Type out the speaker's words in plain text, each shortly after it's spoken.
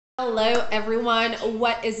Hello everyone,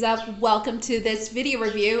 what is up? Welcome to this video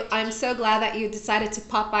review. I'm so glad that you decided to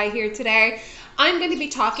pop by here today. I'm going to be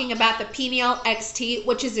talking about the Pineal XT,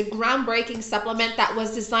 which is a groundbreaking supplement that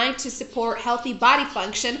was designed to support healthy body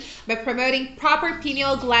function by promoting proper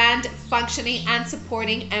pineal gland functioning and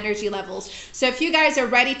supporting energy levels. So if you guys are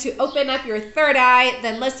ready to open up your third eye,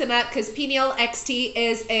 then listen up, because Pineal XT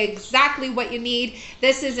is exactly what you need.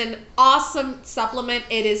 This is an awesome supplement.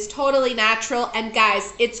 It is totally natural, and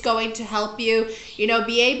guys, it's going to help you,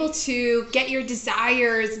 be able to get your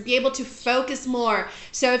desires, be able to focus more.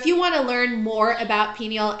 So if you want to learn more about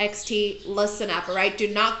Pineal XT, listen up, all right? Do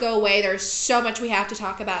not go away. There's so much we have to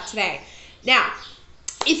talk about today. Now,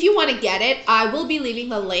 if you want to get it, I will be leaving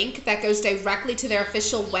the link that goes directly to their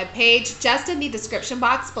official webpage just in the description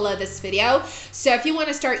box below this video. So if you want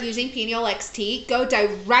to start using Pineal XT, go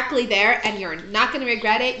directly there and you're not going to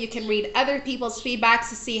regret it. You can read other people's feedbacks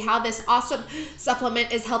to see how this awesome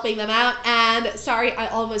supplement is helping them out. And sorry, I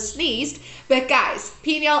almost sneezed. But guys,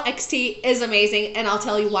 Pineal XT is amazing, and I'll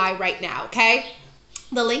tell you why right now, okay?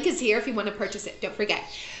 The link is here if you want to purchase it, don't forget.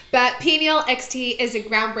 But Pineal XT is a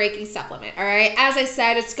groundbreaking supplement, all right? As I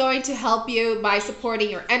said, it's going to help you by supporting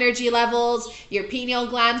your energy levels, your pineal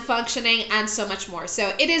gland functioning, and so much more.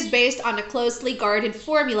 So it is based on a closely guarded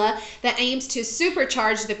formula that aims to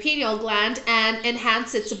supercharge the pineal gland and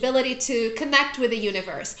enhance its ability to connect with the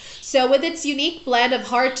universe. So with its unique blend of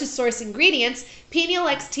hard-to-source ingredients, Pineal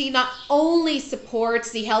XT not only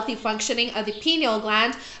supports the healthy functioning of the pineal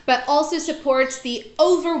gland, but also supports the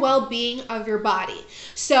overall well-being of your body.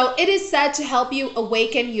 So it is said to help you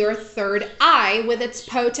awaken your third eye with its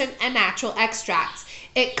potent and natural extracts.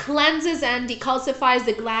 It cleanses and decalcifies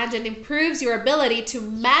the gland and improves your ability to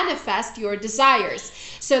manifest your desires.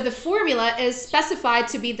 So the formula is specified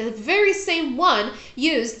to be the very same one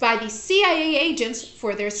used by the CIA agents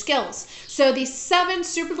for their skills. So the 7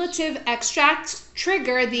 superlative extracts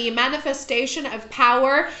trigger the manifestation of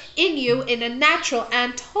power in you in a natural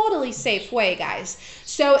and totally safe way, guys.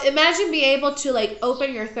 So imagine being able to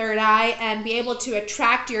open your third eye and be able to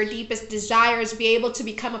attract your deepest desires, be able to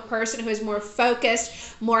become a person who is more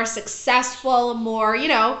focused, more successful, more,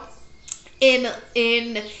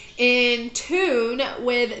 in tune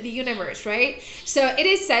with the universe, right? So it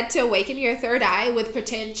is said to awaken your third eye with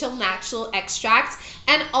potential natural extracts.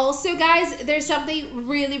 And also, guys, there's something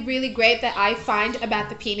really, really great that I find about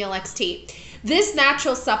the Pineal XT. This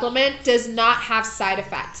natural supplement does not have side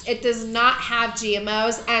effects. It does not have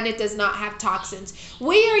GMOs, and it does not have toxins.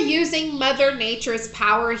 We are using Mother Nature's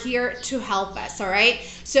power here to help us, all right?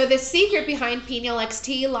 So the secret behind Pineal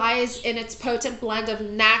XT lies in its potent blend of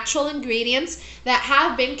natural ingredients that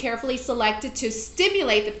have been carefully selected to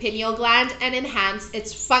stimulate the pineal gland and enhance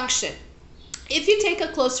its function. If you take a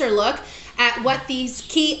closer look at what these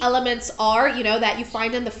key elements are, that you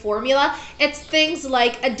find in the formula, it's things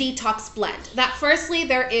like a detox blend. That firstly,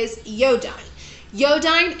 there is iodine.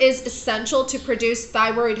 Iodine is essential to produce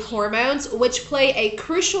thyroid hormones, which play a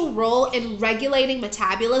crucial role in regulating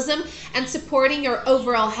metabolism and supporting your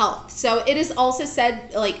overall health. So it is also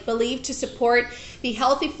said, believed to support the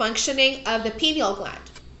healthy functioning of the pineal gland.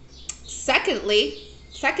 Secondly,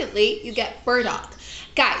 you get burdock.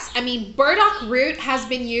 Guys, burdock root has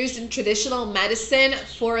been used in traditional medicine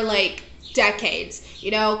for decades,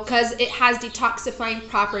 because it has detoxifying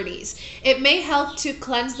properties. It may help to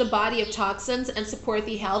cleanse the body of toxins and support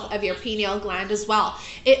the health of your pineal gland as well.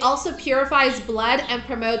 It also purifies blood and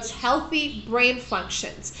promotes healthy brain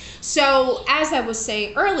functions. So as I was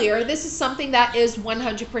saying earlier, this is something that is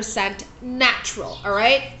 100% natural, all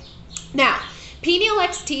right? Now, Pineal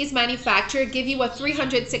XT's manufacturer give you a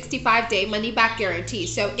 365-day money-back guarantee.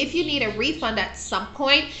 So if you need a refund at some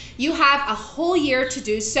point, you have a whole year to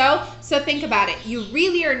do so. So think about it. You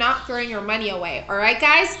really are not throwing your money away. All right,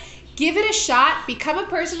 guys? Give it a shot. Become a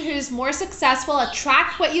person who's more successful.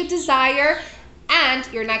 Attract what you desire,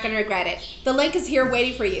 and you're not going to regret it. The link is here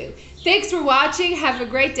waiting for you. Thanks for watching. Have a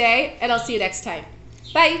great day, and I'll see you next time.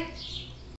 Bye.